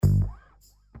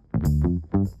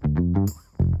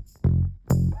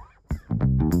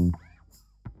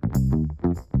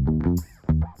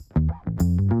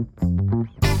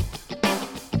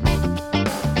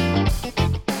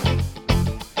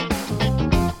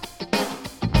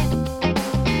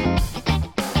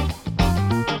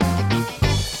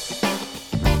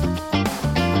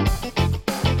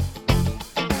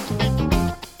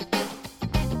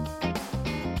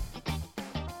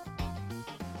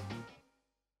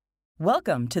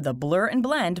Welcome to the Blur and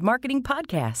Blend Marketing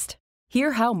Podcast.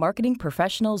 Hear how marketing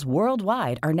professionals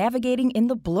worldwide are navigating in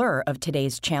the blur of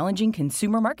today's challenging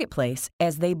consumer marketplace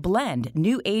as they blend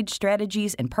new age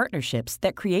strategies and partnerships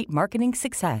that create marketing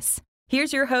success.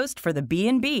 Here's your host for the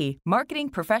B&B, marketing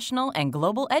professional and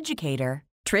global educator,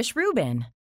 Trish Rubin.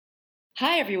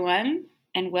 Hi, everyone,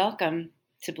 and welcome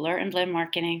to Blur and Blend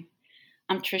Marketing.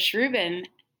 I'm Trish Rubin,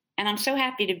 and I'm so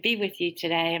happy to be with you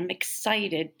today. I'm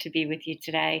excited to be with you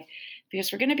today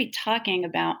because we're going to be talking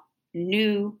about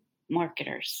new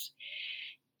marketers.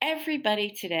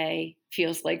 Everybody today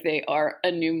feels like they are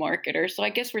a new marketer, so I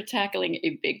guess we're tackling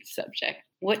a big subject.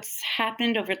 What's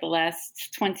happened over the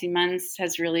last 20 months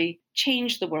has really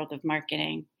changed the world of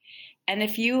marketing. And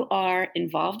if you are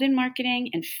involved in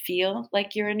marketing and feel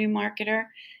like you're a new marketer,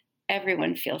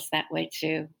 everyone feels that way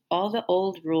too. All the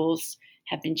old rules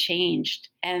have been changed.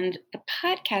 And the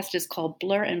podcast is called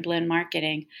Blur and Blend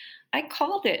Marketing. I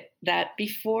called it that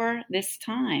before this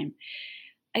time.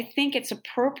 I think it's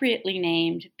appropriately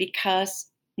named because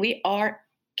we are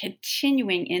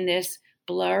continuing in this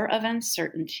blur of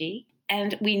uncertainty.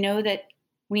 And we know that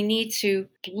we need to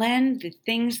blend the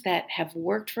things that have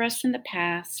worked for us in the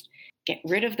past, get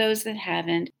rid of those that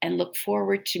haven't, and look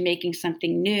forward to making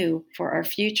something new for our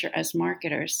future as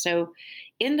marketers. So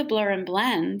in the Blur and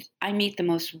Blend, I meet the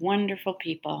most wonderful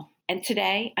people. And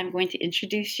today I'm going to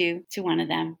introduce you to one of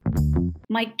them.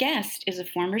 My guest is a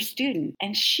former student,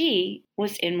 and she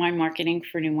was in my Marketing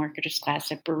for New Marketers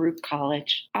class at Baruch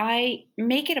College. I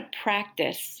make it a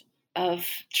practice of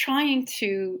trying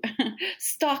to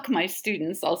stalk my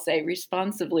students, I'll say,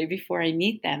 responsibly before I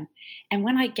meet them. And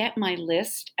when I get my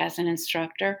list as an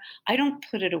instructor, I don't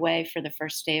put it away for the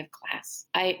first day of class.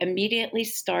 I immediately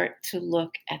start to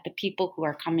look at the people who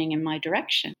are coming in my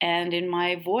direction. And in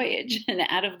my voyage and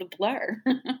out of the blur,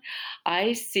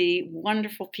 I see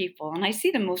wonderful people, and I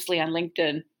see them mostly on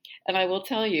LinkedIn. And I will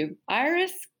tell you,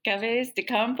 Iris Chavez de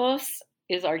Campos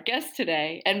is our guest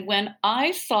today. And when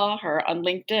I saw her on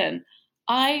LinkedIn,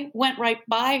 I went right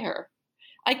by her.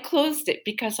 I closed it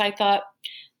because I thought,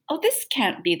 oh, this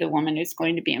can't be the woman who's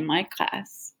going to be in my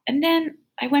class. And then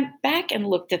I went back and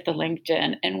looked at the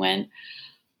LinkedIn and went,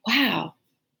 wow,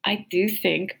 I do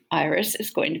think Iris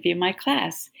is going to be in my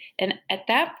class. And at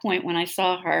that point, when I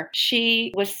saw her,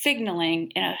 she was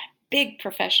signaling in a big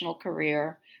professional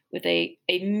career with a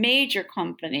major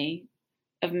company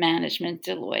of management,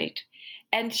 Deloitte.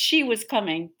 And she was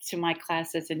coming to my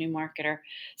class as a new marketer.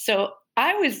 So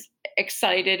I was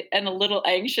excited and a little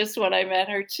anxious when I met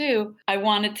her too. I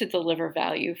wanted to deliver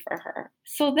value for her.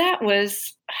 So that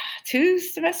was 2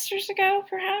 semesters ago,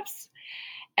 perhaps.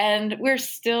 And we're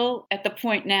still at the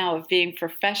point now of being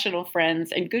professional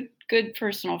friends and good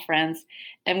personal friends.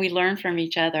 And we learn from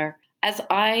each other. As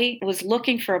I was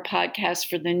looking for a podcast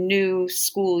for the new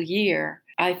school year,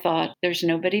 I thought there's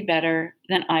nobody better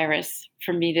than Iris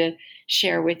for me to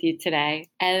share with you today.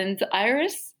 And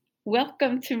Iris,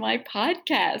 welcome to my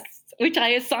podcast, which I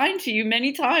assigned to you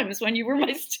many times when you were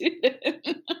my student.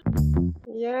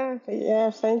 Yeah.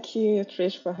 Thank you,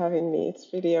 Trish, for having me. It's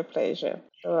really a pleasure.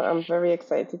 So I'm very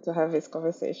excited to have this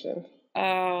conversation.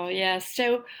 Oh, yeah.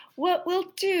 So what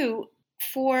we'll do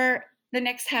for the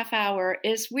next half hour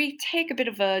is we take a bit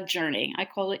of a journey. I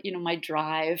call it, my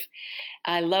drive.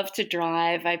 I love to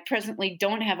drive. I presently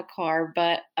don't have a car,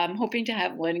 but I'm hoping to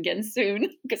have one again soon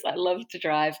because I love to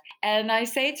drive. And I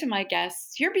say to my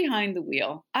guests, you're behind the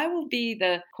wheel. I will be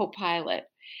the co-pilot.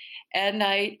 And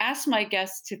I ask my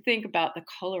guests to think about the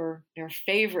color, their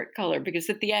favorite color, because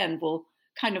at the end we'll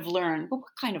kind of learn, well, what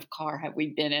kind of car have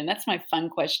we been in? That's my fun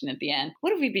question at the end.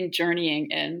 What have we been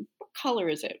journeying in? What color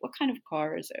is it? What kind of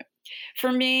car is it?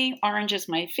 For me, orange is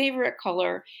my favorite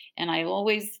color, and I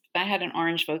had an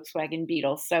orange Volkswagen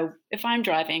Beetle. So if I'm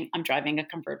driving a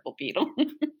convertible Beetle.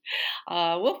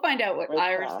 We'll find out what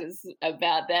Iris is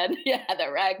about then. Yeah,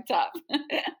 the rag top.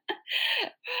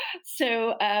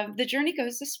 So the journey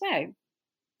goes this way.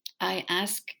 I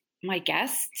ask my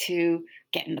guests to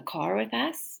get in the car with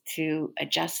us, to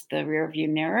adjust the rear view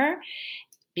mirror,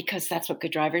 because that's what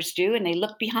good drivers do, and they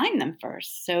look behind them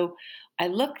first. So I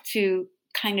look to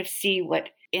kind of see what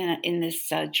in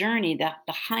this journey that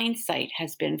the hindsight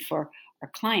has been for our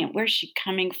client. Where's she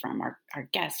coming from? Our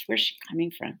guest, where's she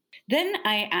coming from? Then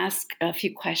I ask a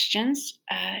few questions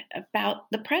about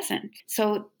the present.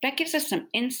 So that gives us some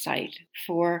insight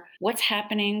for what's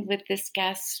happening with this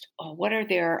guest. What are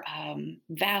their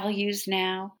values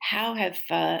now? How is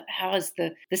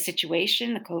the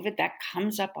situation, the COVID, that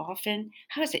comes up often?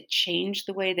 How has it changed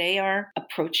the way they are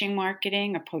approaching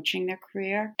marketing, approaching their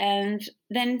career? And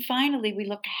then finally, we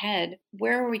look ahead.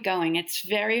 Where are we going? It's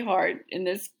very hard in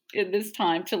this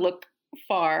time to look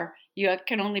far. You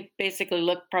can only basically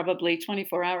look probably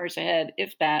 24 hours ahead,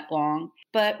 if that long.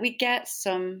 But we get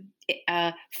some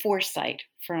foresight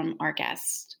from our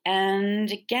guests.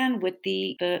 And again, with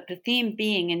the theme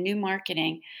being in new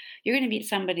marketing, you're going to meet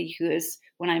somebody who is,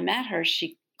 when I met her,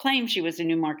 she claimed she was a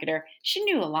new marketer. She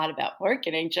knew a lot about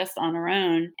marketing just on her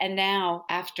own. And now,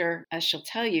 after, as she'll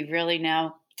tell you, really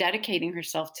now dedicating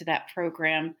herself to that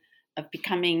program of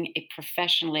becoming a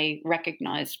professionally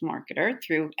recognized marketer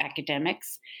through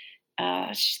academics,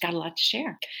 she's got a lot to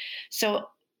share. So,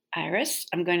 Iris,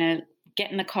 I'm going to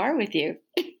get in the car with you.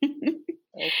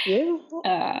 Thank you.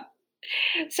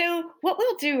 So, what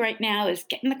we'll do right now is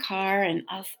get in the car and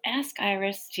I'll ask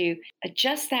Iris to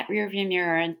adjust that rearview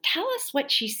mirror and tell us what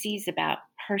she sees about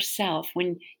herself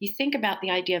when you think about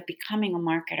the idea of becoming a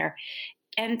marketer.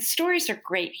 And stories are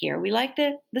great here. We like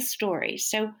the stories.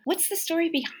 So, what's the story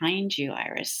behind you,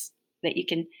 Iris, that you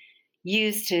can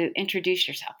use to introduce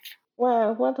yourself?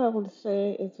 Well, what I would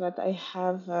say is that I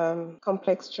have a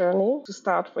complex journey to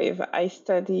start with. I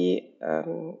study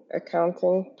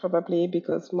accounting probably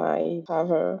because my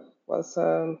father was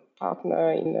a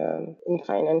partner in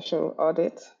financial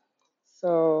audit.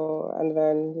 So, and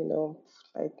then,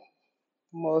 like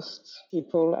most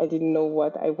people, I didn't know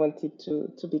what I wanted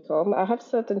to become. I had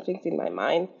certain things in my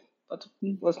mind, but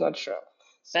was not sure.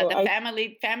 But So the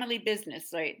I family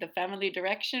business, right? The family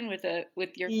direction with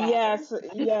your father. Yes,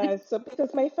 yes. So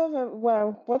because my father,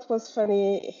 well, what was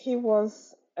funny, he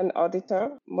was an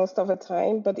auditor most of the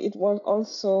time, but it was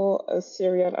also a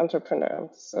serial entrepreneur.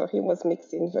 So he was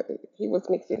mixing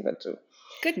the two.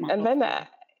 Good And model. then,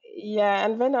 yeah,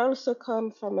 and then I also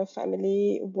come from a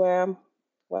family where,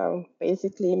 well,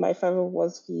 basically my father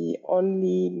was the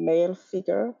only male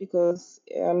figure because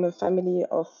I'm a family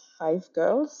of 5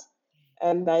 girls.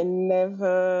 And I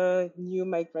never knew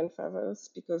my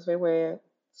grandfathers because they were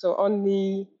so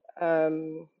only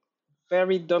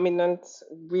very dominant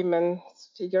women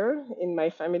figure in my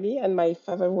family. And my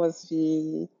father was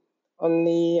the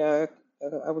only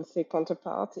I would say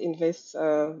counterpart in this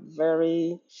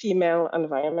very female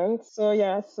environment. So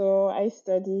yeah, so I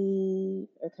study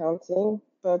accounting,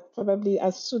 but probably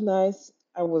as soon as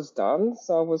I was done,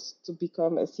 so I was to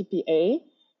become a CPA.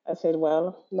 I said,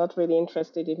 well, not really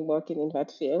interested in working in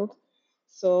that field.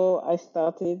 So I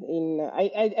started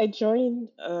I joined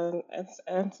as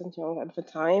Ernst and Young at the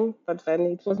time, but then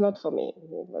it was not for me. It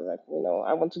was like,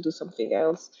 I want to do something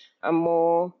else. I'm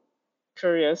more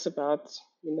curious about,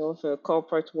 the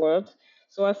corporate world.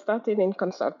 So I started in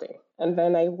consulting, and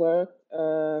then I worked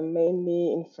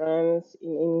mainly in France,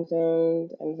 in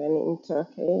England, and then in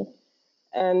Turkey.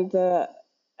 And uh,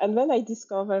 and then I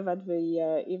discovered that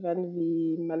the even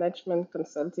the management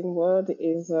consulting world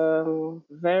is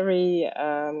very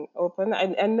open.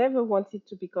 I never wanted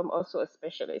to become also a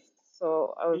specialist,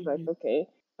 so I was like, okay,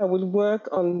 I will work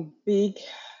on big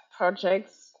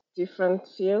projects, different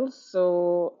fields.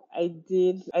 So I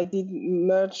did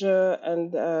merger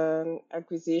and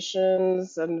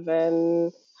acquisitions, and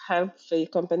then help the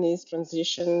companies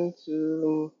transition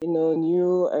to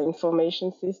new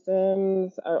information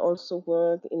systems. I also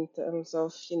work in terms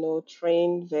of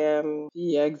train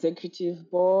the executive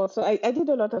board. So I did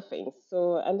a lot of things.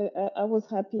 So and I was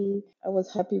happy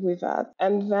with that.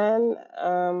 And then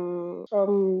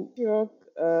from pure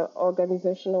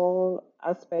organizational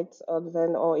aspects of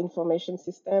then or information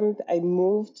systems, I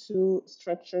moved to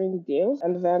structuring deals.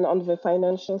 And then on the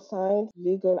financial side,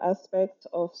 legal aspect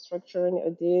of structuring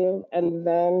a deal. And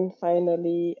then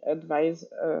finally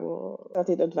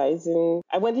started advising.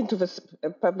 I went into the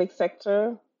public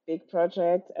sector, big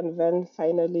project, and then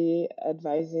finally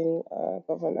advising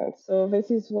government. So this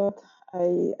is what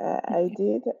I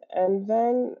did. And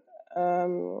then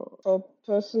for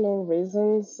personal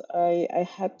reasons, I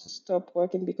had to stop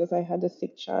working because I had a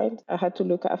sick child. I had to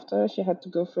look after. She had to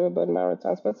go through a bone marrow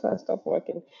transplant, so I stopped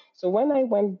working. So when I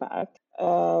went back,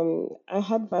 I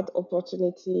had that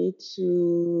opportunity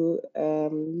to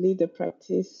lead a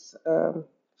practice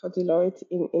for Deloitte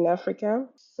in Africa.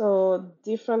 So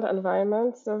different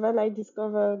environments. So then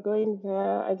going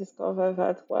there, I discovered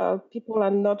that, well, people are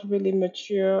not really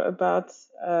mature about,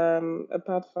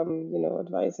 apart from,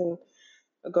 advising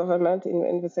the government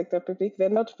in the sector public, they're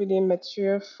not really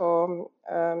mature for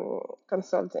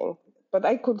consulting. But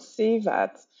I could see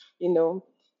that,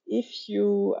 if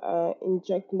you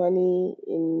inject money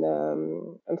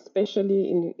and especially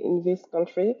in this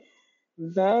country,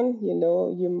 then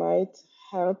you might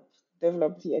help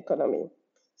develop the economy.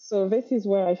 So this is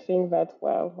where I think that,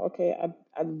 well, okay, at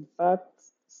that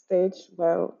stage,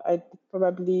 well, I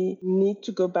probably need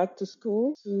to go back to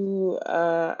school to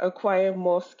acquire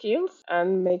more skills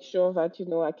and make sure that,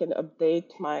 I can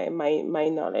update my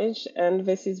knowledge. And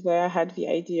this is where I had the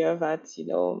idea that,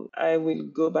 I will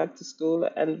go back to school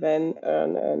and then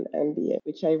earn an MBA,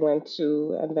 which I went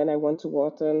to, and then I went to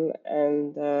Wharton,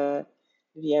 and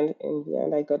in the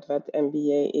end, I got that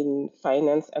MBA in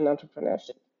finance and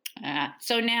entrepreneurship.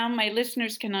 So now my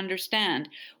listeners can understand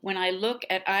when I look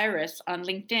at Iris on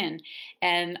LinkedIn,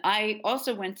 and I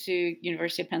also went to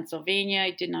University of Pennsylvania.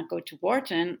 I did not go to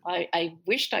Wharton. I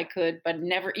wished I could, but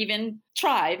never even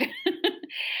tried.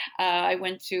 I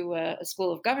went to a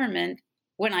school of government.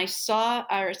 When I saw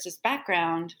Iris's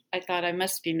background, I thought I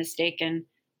must be mistaken.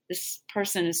 This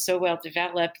person is so well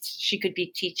developed. She could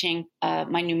be teaching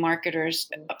my new marketers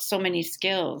so many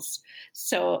skills.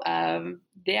 So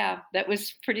yeah, that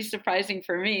was pretty surprising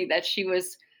for me that she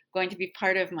was going to be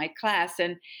part of my class,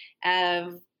 and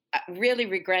really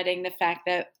regretting the fact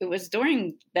that it was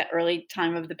during the early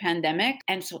time of the pandemic,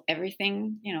 and so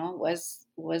everything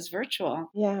was virtual.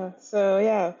 Yeah. So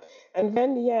yeah, and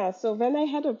then so then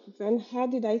how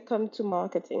did I come to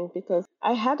marketing? Because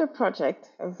I had a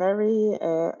project, a very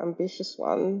ambitious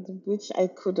one, which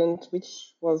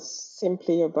was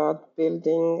simply about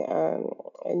building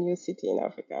a new city in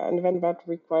Africa, and then that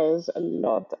requires a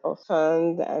lot of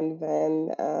fund, and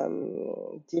then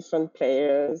different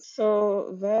players.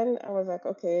 So then I was like,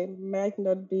 okay, I'm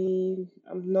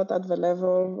not at the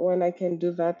level when I can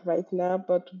do that right now,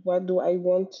 but what do I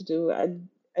want to do? I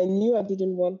knew I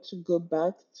didn't want to go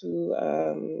back to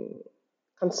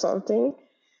consulting.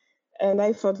 And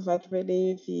I thought that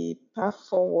really the path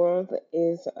forward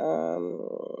is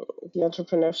the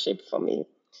entrepreneurship for me.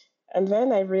 And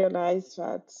then I realized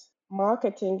that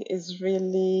marketing is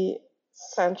really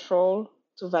central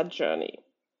to that journey.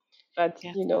 But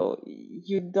Yeah.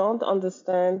 you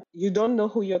don't know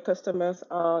who your customers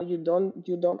are, you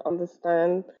don't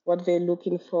understand what they're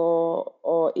looking for,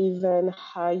 or even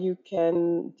how you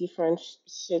can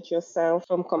differentiate yourself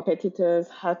from competitors,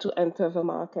 how to enter the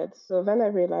market. So then I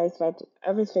realized that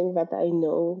everything that I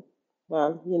know,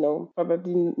 well,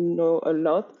 probably know a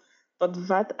lot, but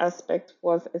that aspect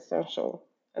was essential.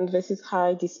 And this is how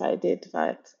I decided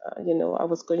that I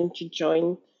was going to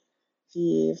join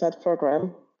that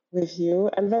program with you.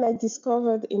 And then I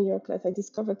discovered in your class, I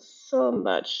discovered so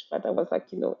much that I was like,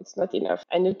 it's not enough.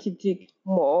 I need to dig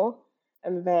more.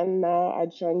 And then now I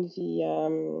joined the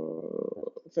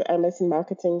MS in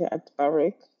marketing at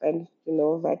Barrick, and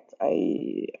that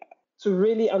to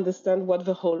really understand what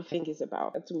the whole thing is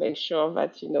about, and to make sure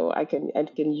that I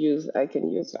can use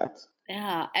that.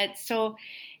 Yeah. And so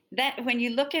that when you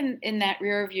look in that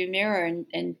rear view mirror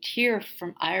and hear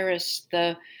from Iris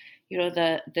the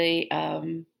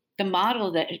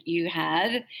model that you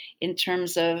had in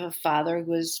terms of a father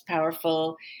who was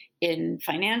powerful in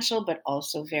financial but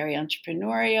also very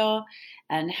entrepreneurial,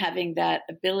 and having that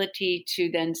ability to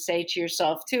then say to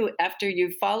yourself too, after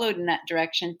you've followed in that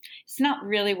direction, it's not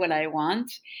really what I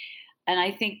want. And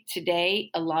I think today,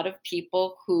 a lot of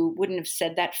people who wouldn't have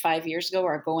said that 5 years ago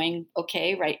are going,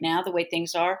 okay, right now, the way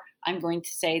things are, I'm going to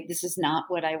say, this is not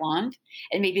what I want.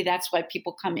 And maybe that's why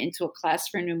people come into a class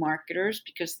for new marketers,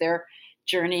 because they're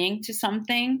journeying to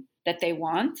something that they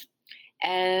want.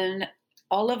 And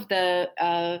all of the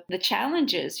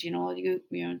challenges,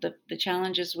 the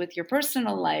challenges with your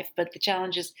personal life, but the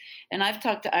challenges, and I've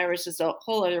talked to Iris as a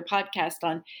whole other podcast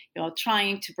on,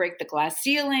 trying to break the glass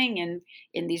ceiling, and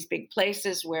in these big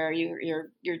places where you're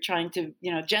trying to,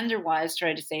 gender wise,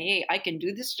 try to say, hey, I can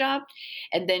do this job,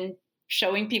 and then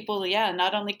showing people, yeah,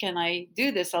 not only can I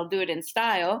do this, I'll do it in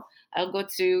style. I'll go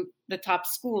to the top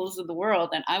schools of the world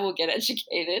and I will get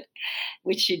educated,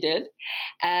 which she did.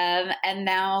 And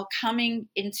now coming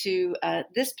into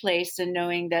this place and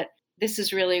knowing that this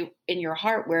is really in your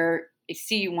heart where I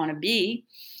see you want to be.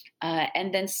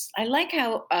 And then I like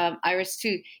how Iris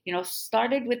too,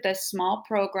 started with a small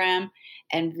program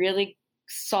and really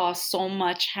saw so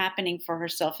much happening for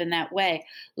herself in that way.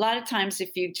 A lot of times, if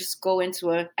you just go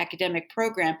into an academic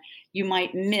program, you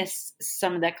might miss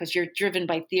some of that because you're driven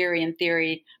by theory, and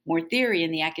more theory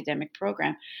in the academic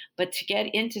program. But to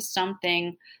get into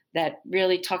something that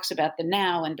really talks about the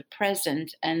now and the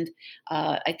present, and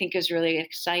I think is really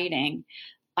exciting.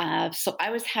 So I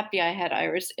was happy I had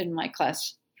Iris in my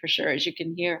class for sure, as you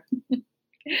can hear.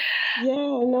 Yeah,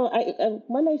 no,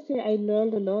 when I say I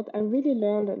learned a lot, I really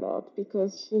learned a lot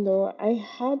because, I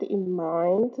had in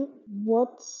mind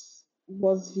what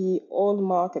was the old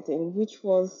marketing, which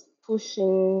was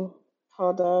pushing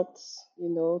products,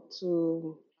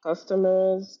 to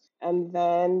customers, and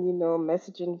then,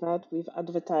 messaging that with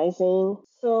advertising.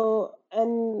 So,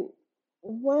 and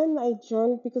when I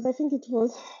joined, because I think it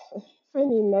was,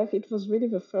 funny enough, it was really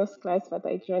the first class that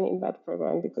I joined in that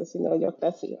program because, your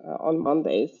class are on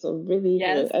Mondays. So really,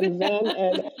 Yes.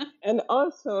 and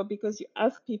also because you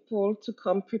ask people to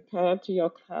come prepared to your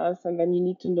class and then you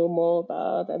need to know more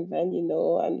about, and then,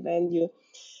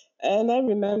 and I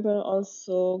remember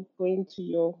also going to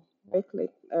your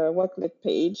Worklit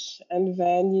page, and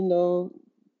then,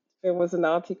 there was an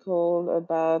article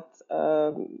about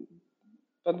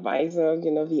advisor,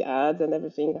 the ads and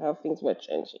everything, how things were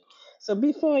changing. So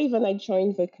before even I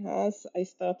joined the class, I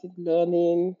started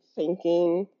learning,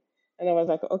 thinking, and I was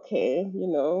like, okay,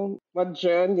 what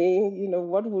journey,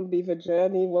 what will be the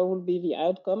journey? What will be the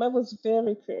outcome? I was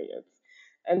very curious.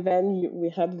 And then we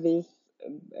had these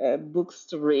books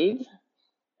to read,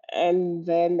 and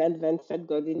then said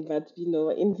God in that, in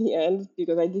the end,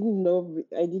 because I didn't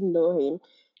know him.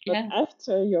 But Yeah.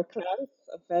 after your class,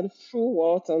 then through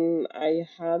Wharton, I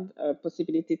had a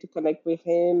possibility to connect with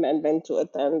him and then to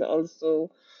attend also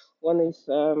one of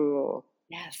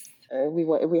Yes.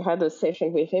 we had a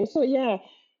session with him. So yeah,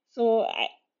 so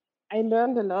I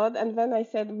learned a lot, and then I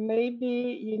said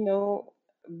maybe,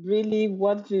 really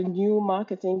what the new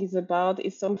marketing is about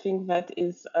is something that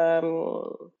is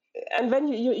and then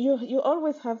you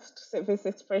always have to say this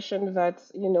expression that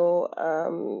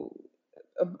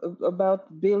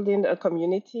about building a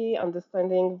community,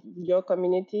 understanding your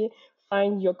community,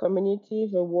 find your community,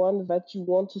 the one that you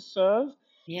want to serve.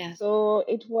 Yes. So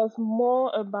it was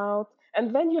more about,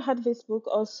 and then you had this book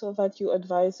also that you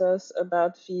advise us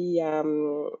about the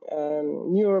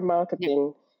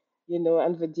neuromarketing,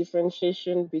 and the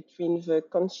differentiation between the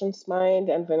conscious mind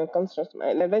and the unconscious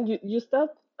mind. And then you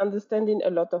start understanding a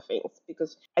lot of things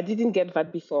because I didn't get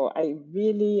that before. I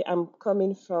really am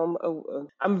coming from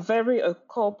I'm very a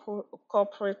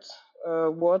corporate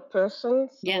world person.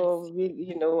 Yes. So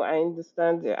really, I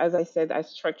understand. As I said, I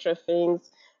structure things.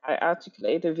 I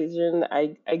articulate a vision.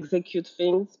 I execute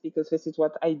things because this is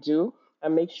what I do. I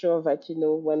make sure that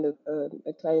when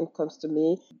a client comes to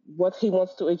me, what he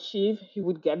wants to achieve, he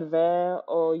would get there,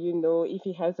 or if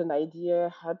he has an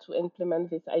idea, how to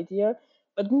implement this idea,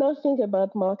 but nothing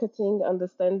about marketing,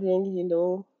 understanding,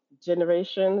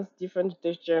 generations, different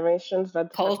generations that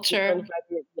have Culture. different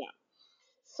values. Yeah.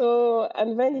 So,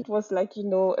 and then it was like,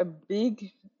 a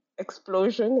big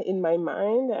explosion in my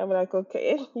mind. I'm like,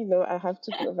 okay, I have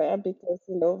to go there because,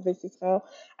 this is how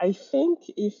I think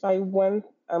if I want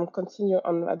continue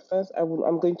on advance,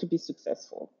 I'm going to be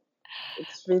successful.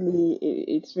 It's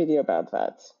really about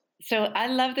that. So I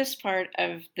love this part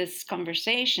of this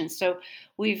conversation. So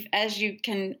we've, as you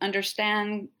can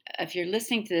understand, if you're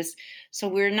listening to this, so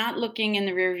we're not looking in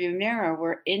the rearview mirror.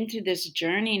 We're into this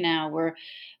journey now. We're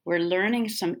learning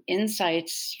some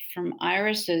insights from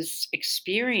Iris's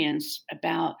experience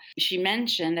about. She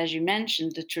mentioned, as you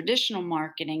mentioned, the traditional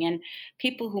marketing, and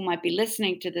people who might be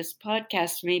listening to this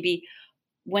podcast maybe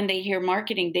when they hear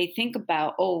marketing, they think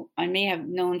about, oh, I may have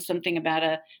known something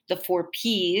about the 4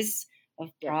 Ps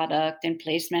of Yeah. product and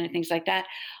placement and things like that.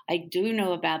 I do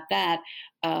know about that,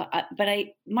 but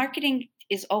marketing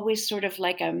is always sort of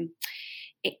like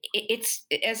it's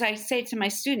as I say to my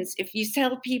students, if you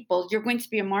tell people you're going to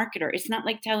be a marketer, it's not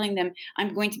like telling them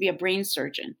I'm going to be a brain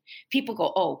surgeon. People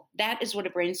go, oh, that is what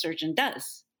a brain surgeon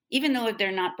does. Even though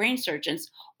they're not brain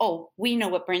surgeons, oh, we know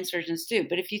what brain surgeons do.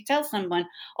 But if you tell someone,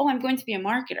 oh, I'm going to be a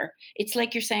marketer, it's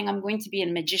like you're saying I'm going to be a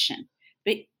magician.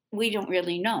 But we don't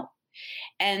really know.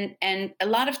 And a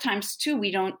lot of times too,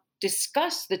 we don't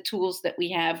discuss the tools that we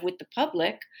have with the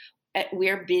public.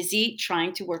 We're busy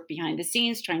trying to work behind the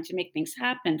scenes, trying to make things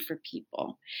happen for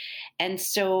people. And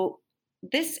so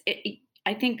this,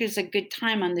 I think, is a good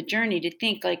time on the journey to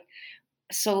think like,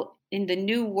 so in the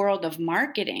new world of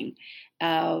marketing,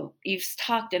 you've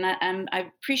talked, and I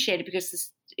appreciate it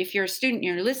because if you're a student,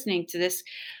 you're listening to this.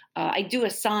 I do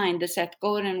assign the Seth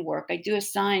Godin work. I do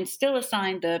still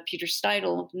assign the Peter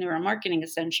Steidl Neuromarketing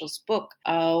Essentials book.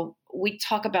 We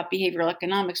talk about behavioral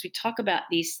economics. We talk about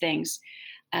these things.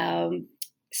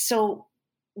 So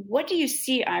what do you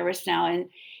see, Iris, now, and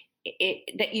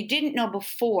that you didn't know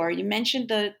before? You mentioned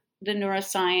the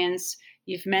neuroscience.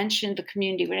 You've mentioned the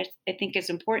community, which I think is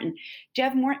important. Do you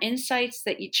have more insights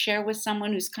that you'd share with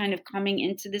someone who's kind of coming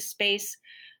into this space?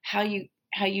 How you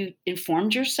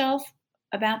informed yourself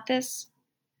about this?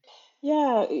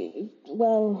 Yeah,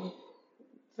 well,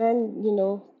 then,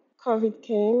 COVID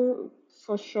came.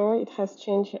 For sure, it has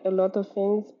changed a lot of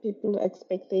things, people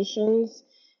expectations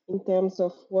in terms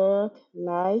of work,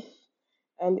 life,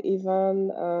 and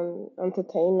even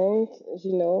entertainment.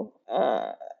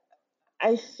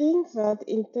 I think that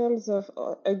in terms of,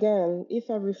 again, if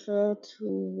I refer to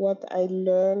what I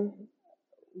learned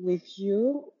with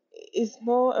you, it's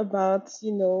more about,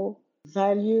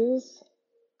 values,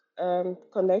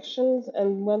 connections,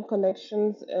 and when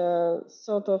connections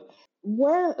sort of,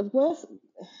 where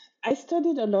I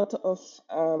studied a lot of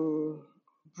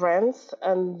brands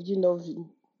and,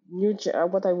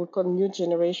 what I would call new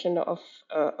generation of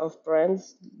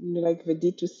brands, like the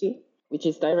D2C, which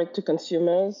is direct to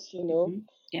consumers, Mm-hmm.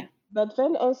 Yeah. But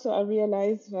then also I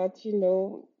realized that,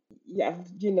 yeah,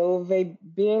 they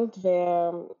build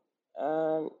their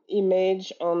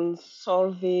image on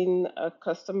solving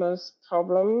customers'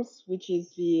 problems, which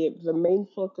is the main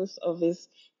focus of these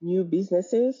new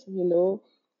businesses. We're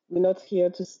not here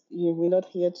to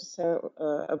sell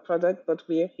a product, but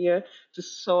we're here to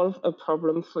solve a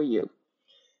problem for you,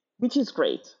 which is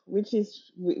great,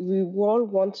 we all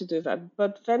want to do that.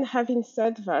 But then having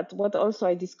said that, what also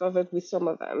I discovered with some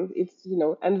of them, it's,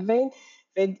 and then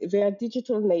they are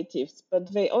digital natives,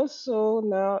 but they also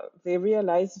now they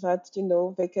realize that,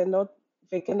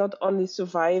 they cannot only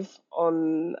survive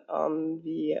on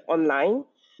the online,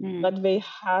 Mm. but they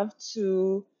have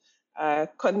to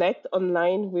connect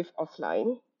online with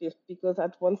offline, because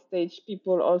at one stage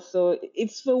people also,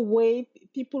 it's the way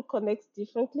people connect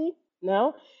differently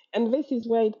now. And this is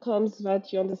where it comes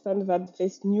that you understand that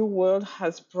this new world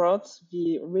has brought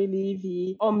the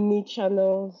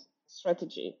omni-channel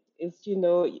strategy. It's,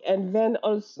 and then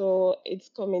also it's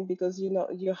coming because,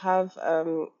 you have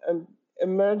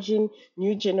emerging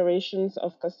new generations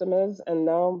of customers, and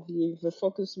now the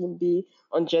focus will be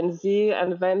on Gen Z.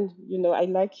 And then, I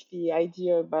like the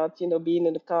idea about, being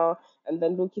in the car and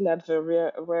then looking at the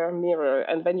rear mirror.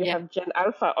 And then you Yeah. have Gen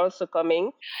Alpha also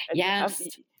coming, and Yes.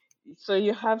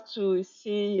 you have to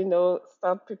see,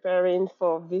 start preparing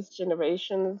for these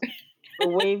generations, the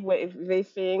way they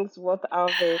think, what are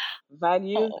the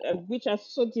values, Oh, and which are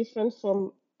so different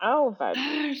from our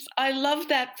values. gosh, I love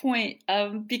that point,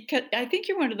 because I think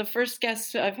you're one of the first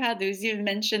guests I've had who's even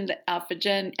mentioned Alpha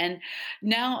Gen. And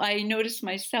now I notice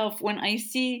myself when I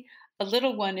see a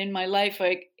little one in my life,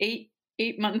 like 8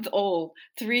 month old,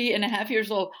 3.5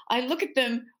 years old, I look at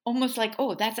them almost like,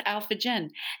 oh, that's Alpha Gen.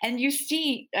 And you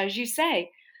see, as you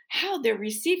say, how they're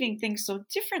receiving things so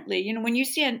differently. When you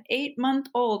see an 8 month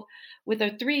old with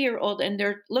a 3-year old and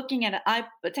they're looking at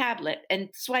a tablet and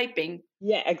swiping,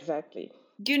 Yeah, exactly.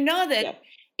 do you know that Yeah.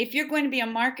 if you're going to be a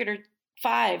marketer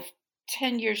 5,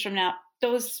 10 years from now,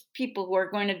 those people who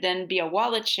are going to then be a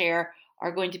wallet share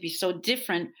are going to be so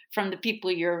different from the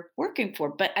people you're working for.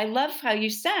 But I love how you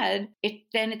said it,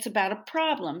 then it's about a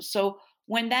problem. So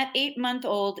when that 8 month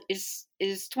old is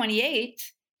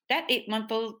 28, that 8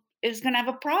 month old is going to have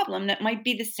a problem that might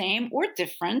be the same or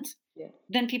different Yeah.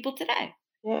 than people today.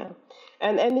 Yeah,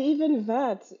 and even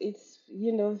that, it's,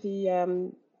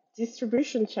 the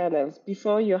distribution channels.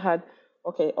 Before you had,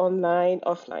 okay, online,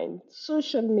 offline,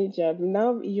 social media.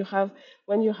 Now you have,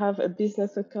 when you have a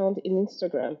business account in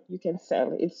Instagram, you can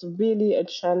sell. It's really a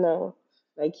channel,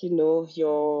 like,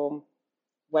 your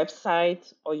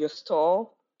website or your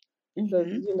store, because,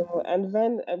 Mm-hmm. and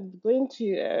then going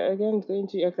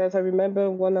to your class. I remember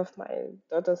one of my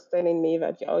daughters telling me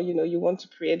that, oh, you want to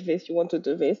create this, you want to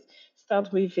do this,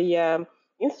 start with the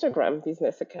Instagram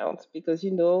business account, because,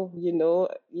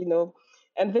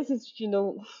 and this is,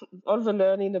 all the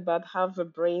learning about how the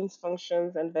brains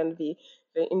functions, and then the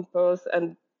impulse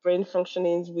and brain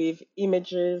functionings with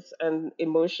images and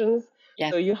emotions.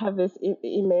 Yes. So you have this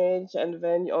image, and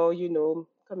then,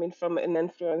 coming from an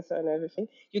influencer and everything,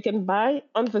 you can buy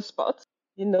on the spot,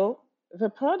 you know, the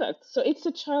product. So it's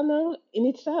a channel in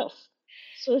itself.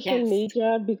 Social Yes.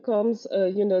 media becomes a,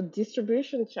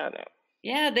 distribution channel.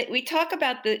 Yeah, we talk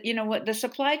about what the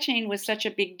supply chain was such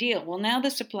a big deal. Well, now the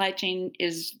supply chain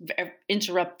is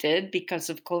interrupted because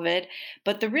of COVID,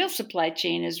 but the real supply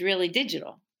chain is really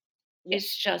digital. Yeah.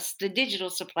 It's just the digital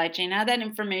supply chain, how that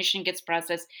information gets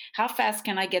processed. How fast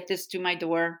can I get this to my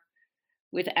door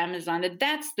with Amazon?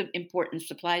 That's the important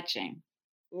supply chain.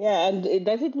 Yeah, and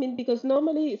does it mean, because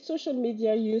normally social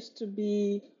media used to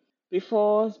be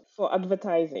before for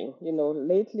advertising,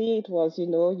 lately it was,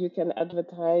 you can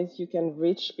advertise, you can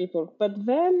reach people, but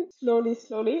then slowly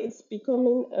it's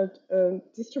becoming a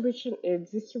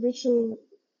distribution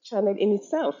channel in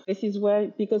itself. This is where,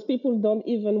 because people don't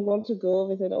even want to go,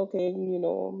 they said, okay,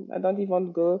 I don't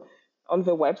even go on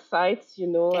the website,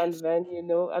 Yes.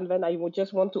 and then I would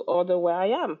just want to order where I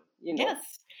am. Yes.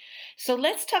 So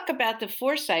let's talk about the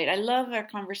foresight. I love our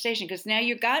conversation because now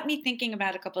you got me thinking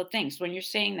about a couple of things when you're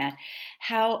saying that.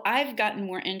 How I've gotten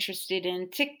more interested in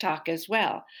TikTok as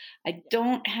well. I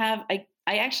don't have I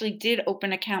I actually did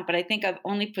open an account, but I think I've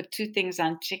only put 2 things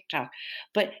on TikTok.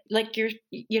 But like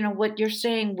what you're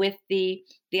saying with the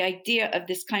idea of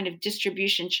this kind of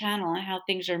distribution channel and how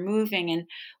things are moving, and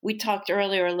we talked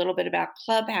earlier a little bit about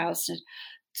Clubhouse. And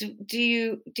do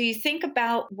you think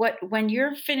about what when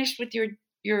you're finished with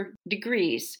your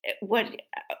degrees,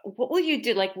 what will you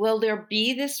do? Like, will there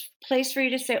be this place for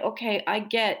you to say, okay, I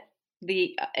get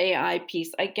the AI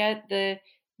piece, I get the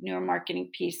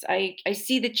neuromarketing piece, I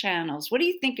see the channels. What do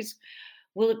you think is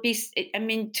will it be? I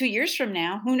mean, 2 years from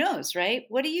now, who knows, right?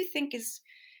 What do you think is?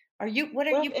 What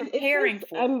are Well, you it is. preparing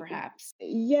for, perhaps?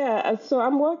 Yeah. So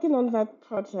I'm working on that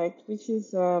project, which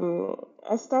is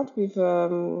I start with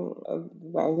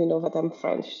well, you know that I'm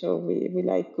French, so we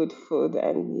like good food,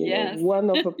 and Yes. one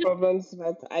of the problems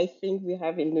that I think we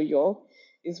have in New York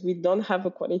is we don't have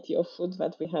a quality of food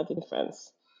that we have in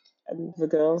France. And the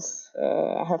girls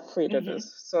have three Hmm. daughters,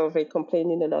 so they're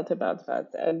complaining a lot about that.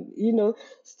 And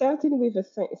starting with a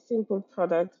simple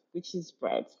product, which is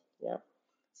bread. Yeah.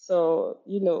 So,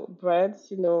 bread,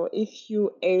 if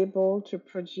you're able to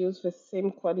produce the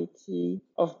same quality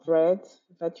of bread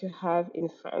that you have in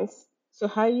France, so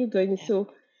how are you going? Yeah. So,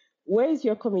 where is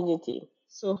your community?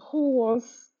 So, who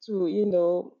wants to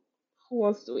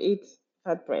eat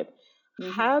that bread?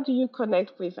 Hmm. How do you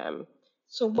connect with them?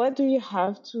 So, what do you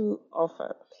have to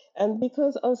offer? And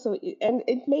because also, and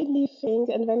it made me think,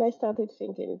 and then I started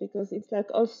thinking, because it's like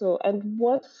also, and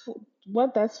what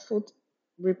does food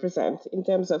represent in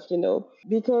terms of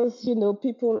because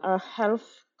people are health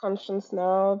conscious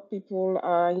now, people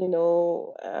are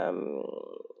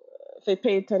they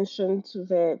pay attention to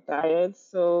their diet,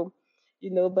 so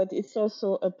but it's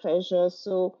also a pleasure.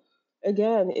 So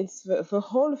again, it's the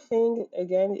whole thing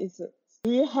again is,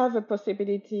 do you have a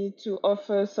possibility to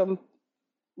offer some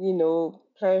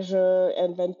pleasure,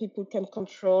 and then people can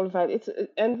control that.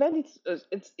 And then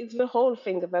it's the whole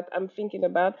thing that I'm thinking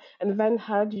about. And then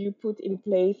how do you put in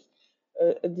place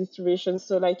a distribution?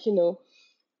 So like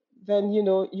then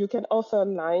you can offer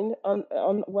online.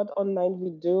 On what online we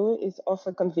do is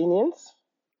offer convenience,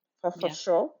 for Yeah.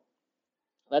 sure.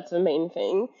 That's the main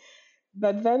thing.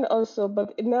 But then also,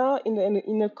 but now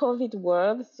in a COVID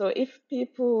world, so if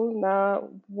people now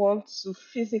want to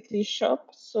physically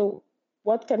shop, so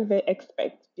what can they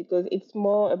expect? Because it's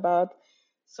more about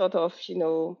sort of,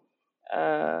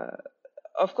 uh,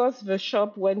 of course, the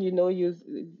shop when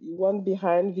one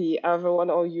behind the other one,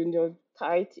 or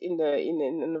tight in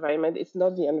an environment, it's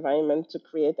not the environment to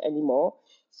create anymore.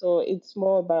 So it's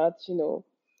more about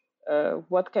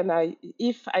what can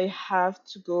if I have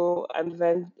to go and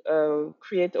then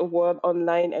create a world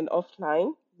online and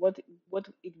offline, what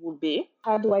it will be?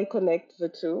 How do I connect the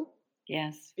two?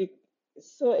 Yes. Be-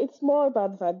 So it's more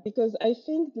about that, because I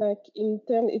think like in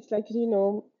turn it's like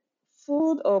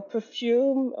food or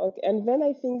perfume, and then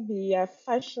I think the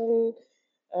fashion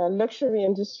luxury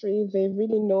industry, they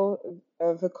really know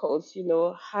the codes.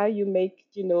 How you make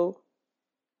you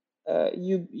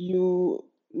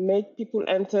make people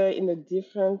enter in a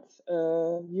different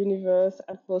universe,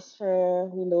 atmosphere,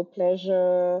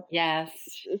 pleasure. Yes.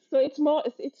 So it's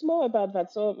more about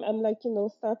that. So I'm like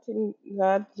starting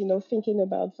that, thinking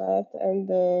about that, and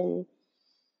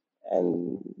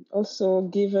also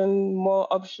giving more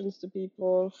options to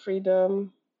people,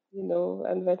 freedom,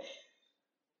 and then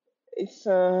it's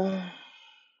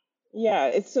yeah,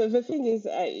 it's so the thing is,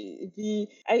 I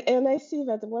see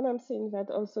that when I'm saying that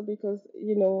also, because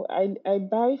I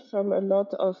buy from a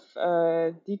lot of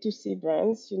D2C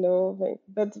brands,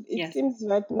 but it Yes. seems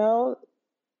that now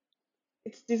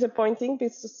it's disappointing,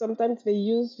 because sometimes they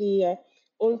use the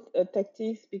old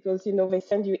tactics, because they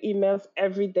send you emails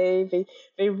every day.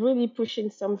 They really pushing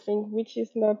something which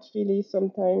is not really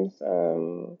sometimes.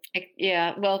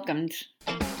 Yeah. Welcomed.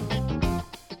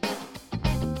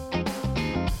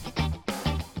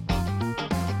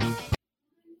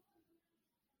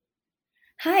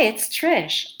 Hi, it's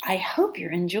Trish. I hope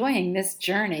you're enjoying this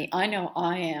journey. I know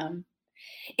I am.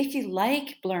 If you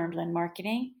like Blur and Blend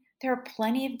marketing, there are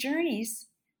plenty of journeys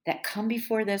that come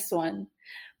before this one.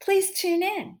 Please tune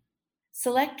in,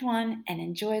 select one, and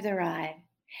enjoy the ride.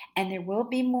 And there will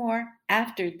be more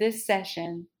after this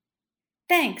session.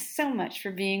 Thanks so much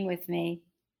for being with me.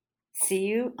 See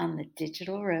you on the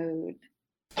digital road.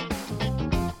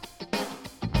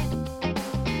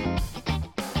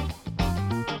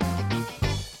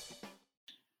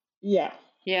 Yeah.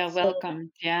 Yeah, So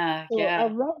welcome. Yeah, So I yeah.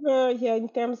 rather, yeah, in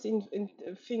terms in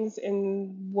things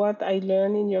in what I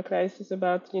learn in your classes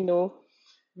about,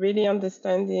 really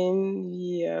understanding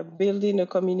the building a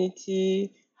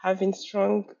community, having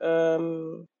strong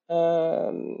um,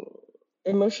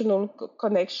 emotional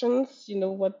connections,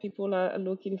 what people are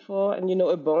looking for, and,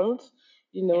 a bond,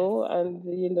 Yes. and,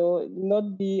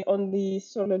 not be only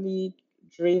solely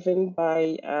driven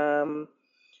by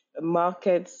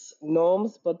markets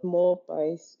norms, but more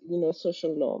by,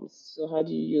 social norms. So how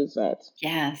do you use that?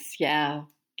 Yes. Yeah.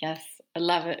 Yes. I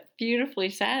love it. Beautifully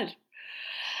said.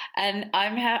 And I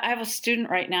have a student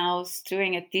right now who's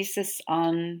doing a thesis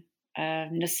on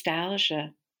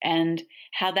nostalgia and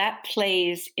how that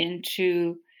plays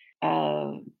into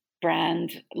uh,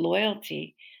 brand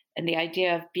loyalty and the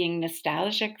idea of being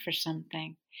nostalgic for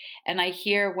something. And I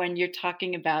hear when you're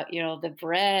talking about, the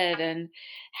bread and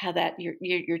how that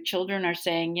your children are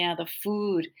saying, yeah, the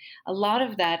food, a lot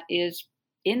of that is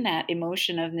in that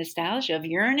emotion of nostalgia, of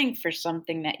yearning for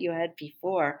something that you had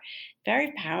before.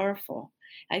 Very powerful.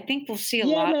 I think we'll see a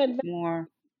Yeah, lot no, more.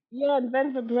 Yeah, and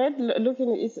then the bread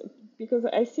looking is because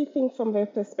I see things from their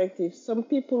perspective. Some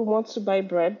people want to buy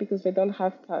bread because they don't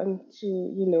have time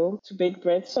to bake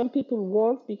bread. Some people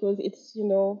want because it's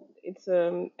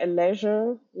a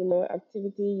leisure,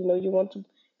 activity. You want to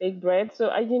bake bread. So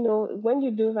when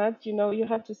you do that, you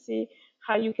have to see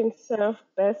how you can serve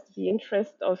best the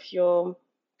interest of your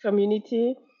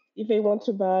community. If they want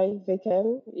to buy, they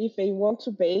can. If they want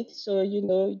to bake, so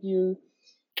you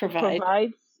Provide.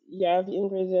 provides the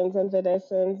ingredients and the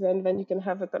lessons, and then you can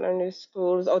have a culinary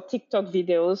schools or TikTok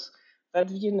videos that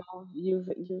you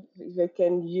they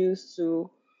can use to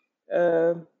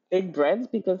uh, bake breads,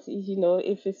 because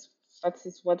if it's that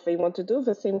is what they want to do,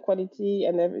 the same quality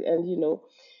and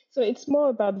so it's more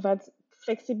about that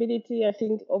flexibility. I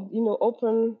think of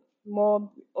more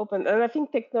open, and I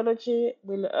think technology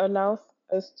will allow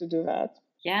us to do that.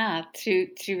 Yeah, to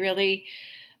really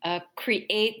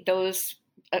create those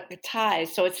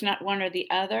ties, so it's not one or the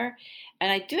other.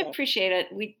 And I do Yeah. appreciate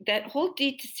it. That whole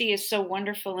D2C is so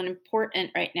wonderful and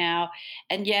important right now,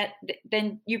 and yet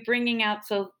then you're bringing out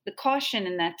so the caution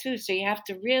in that too. So you have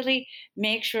to really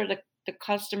make sure that the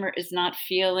customer is not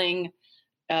feeling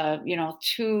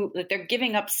too that they're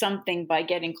giving up something by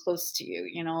getting close to you,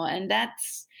 and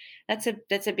that's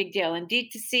a big deal. And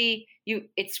D2C,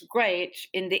 it's great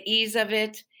in the ease of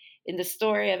it, in the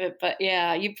story of it, but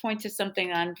yeah, you point to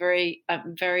something I'm very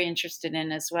interested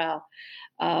in as well.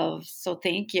 So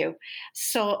thank you.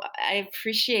 So I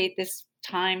appreciate this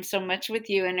time so much with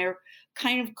you, and they're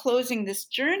kind of closing this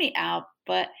journey out,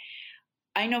 but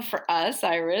I know for us,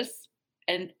 Iris,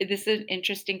 and this is an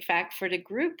interesting fact for the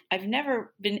group, I've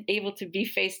never been able to be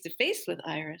face to face with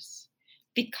Iris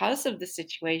because of the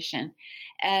situation.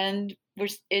 And we're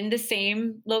in the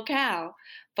same locale,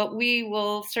 but we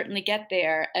will certainly get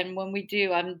there. And when we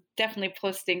do, I'm definitely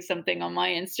posting something on my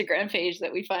Instagram page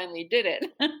that we finally did it.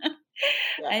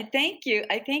 Yeah. I thank you.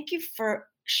 I thank you for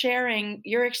sharing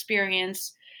your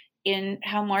experience in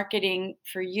how marketing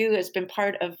for you has been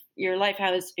part of your life,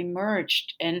 how it's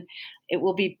emerged, and it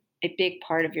will be a big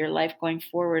part of your life going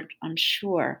forward, I'm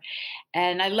sure.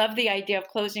 And I love the idea of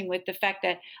closing with the fact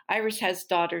that Iris has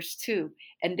daughters too,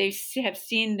 and they have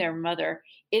seen their mother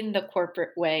in the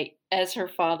corporate way as her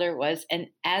father was and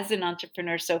as an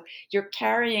entrepreneur. So you're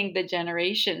carrying the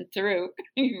generation through.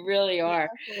 You really Yeah, are.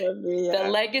 probably, The yeah.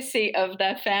 legacy of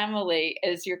that family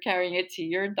as you're carrying it to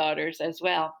your daughters as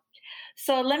well.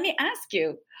 So let me ask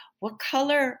you, what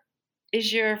color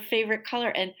is your favorite color,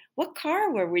 and what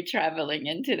car were we traveling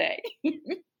in today?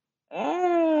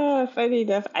 Funny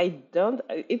enough, I don't.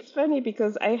 It's funny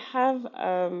because I have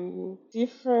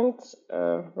different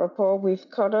rapport with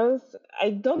colors. I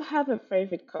don't have a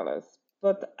favorite colors,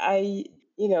 but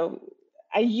you know,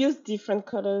 I use different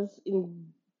colors in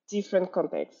different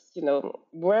contexts.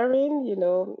 Wearing,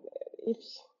 if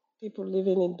people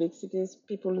living in big cities,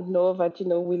 people know that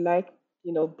we like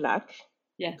black,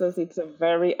 Yes, because it's a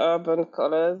very urban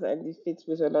colors and it fits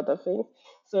with a lot of things.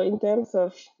 So in terms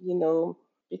of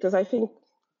because I think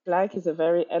black is a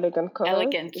very elegant color.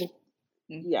 elegant.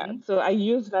 Yeah, Hmm. so I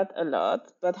use that a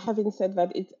lot. But having said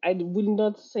that, I will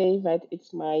not say that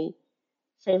it's my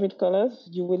favorite colors.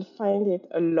 You will find it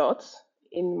a lot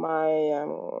in my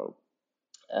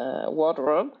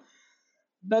wardrobe.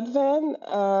 But then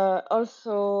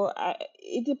also,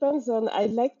 it depends on. I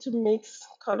like to mix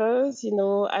colors.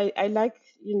 I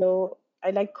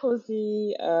like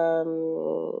cozy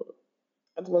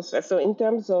atmosphere. So in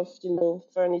terms of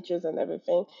furnitures and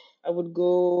everything, I would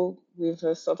go with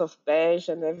a sort of beige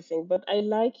and everything. But I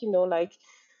like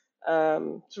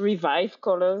to revive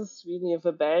colors really of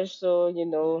a beige. So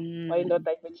why not Mm.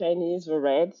 like the Chinese, the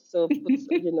red? So put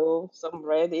some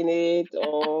red in it,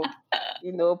 or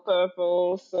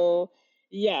purple. So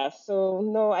yeah. So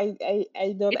no, I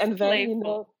don't. It's And then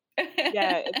playful.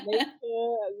 Yeah,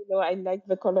 nature, I like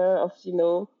the color of,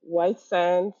 white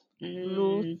sand,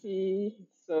 blue Mm. sea.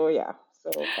 So yeah,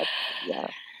 but yeah.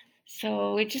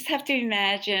 So we just have to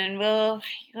imagine. Well,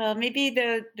 maybe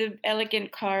the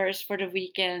elegant cars for the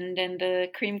weekend and the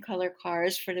cream color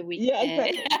cars for the Yeah, weekend.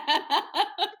 exactly.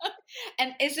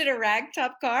 And is it a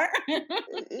ragtop car?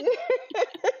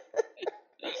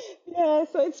 Yeah,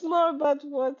 so it's more about The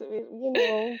what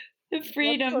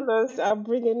freedom. colors are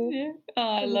bringing Yeah. Oh,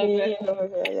 I to love me, it.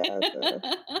 yeah. So.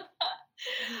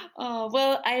 Oh,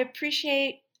 well, I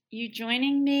appreciate you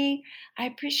joining me. I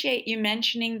appreciate you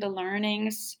mentioning the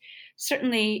learnings,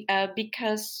 certainly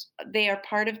because they are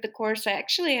part of the course. I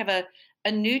actually have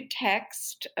a new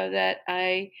text that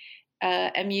I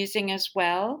am using as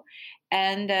well,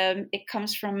 and it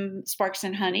comes from Sparks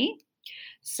and Honey.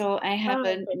 So I have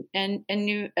Ah, okay. a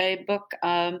new book.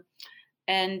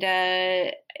 And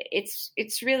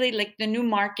it's really like the new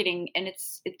marketing, and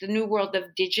it's the new world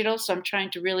of digital, so I'm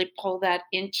trying to really pull that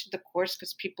into the course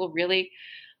because people really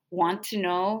want to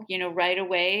know, right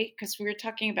away, because we were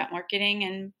talking about marketing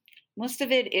and most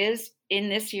of it is in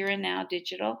this here and now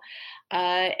digital,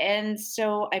 and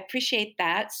so I appreciate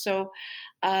that. So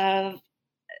uh,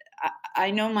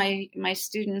 I know my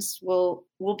students will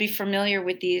be familiar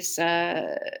with these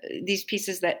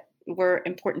pieces that were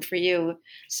important for you.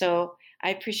 So I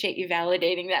appreciate you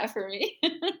validating that for me.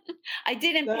 I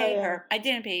didn't Ah, pay yeah. her. I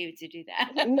didn't pay you to do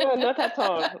that. No, not at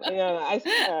all. Yeah, I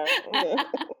swear. Yeah.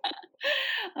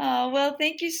 Well,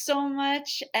 thank you so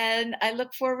much. And I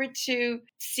look forward to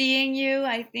seeing you.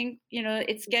 I think,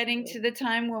 it's getting to the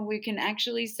time when we can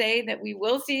actually say that we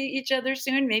will see each other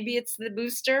soon. Maybe it's the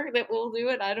booster that will do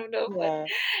it. I don't know. But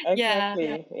Yeah, yeah.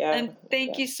 exactly. Yeah, And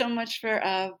thank yeah. you so much for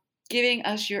giving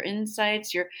us your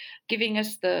insights. You're giving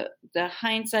us the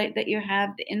hindsight that you have,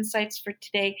 the insights for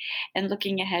today, and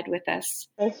looking ahead with us.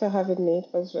 Thanks for having me.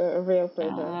 It was a real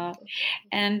pleasure. Uh,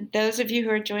 and those of you who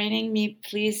are joining me,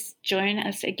 please join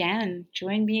us again.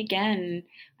 Join me again.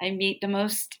 I meet the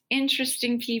most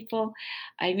interesting people.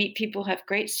 I meet people who have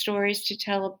great stories to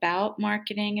tell about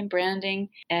marketing and branding,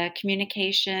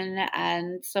 communication.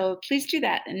 And so please do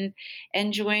that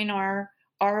and join our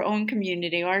own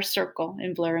community, our circle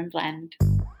in Blur and Blend.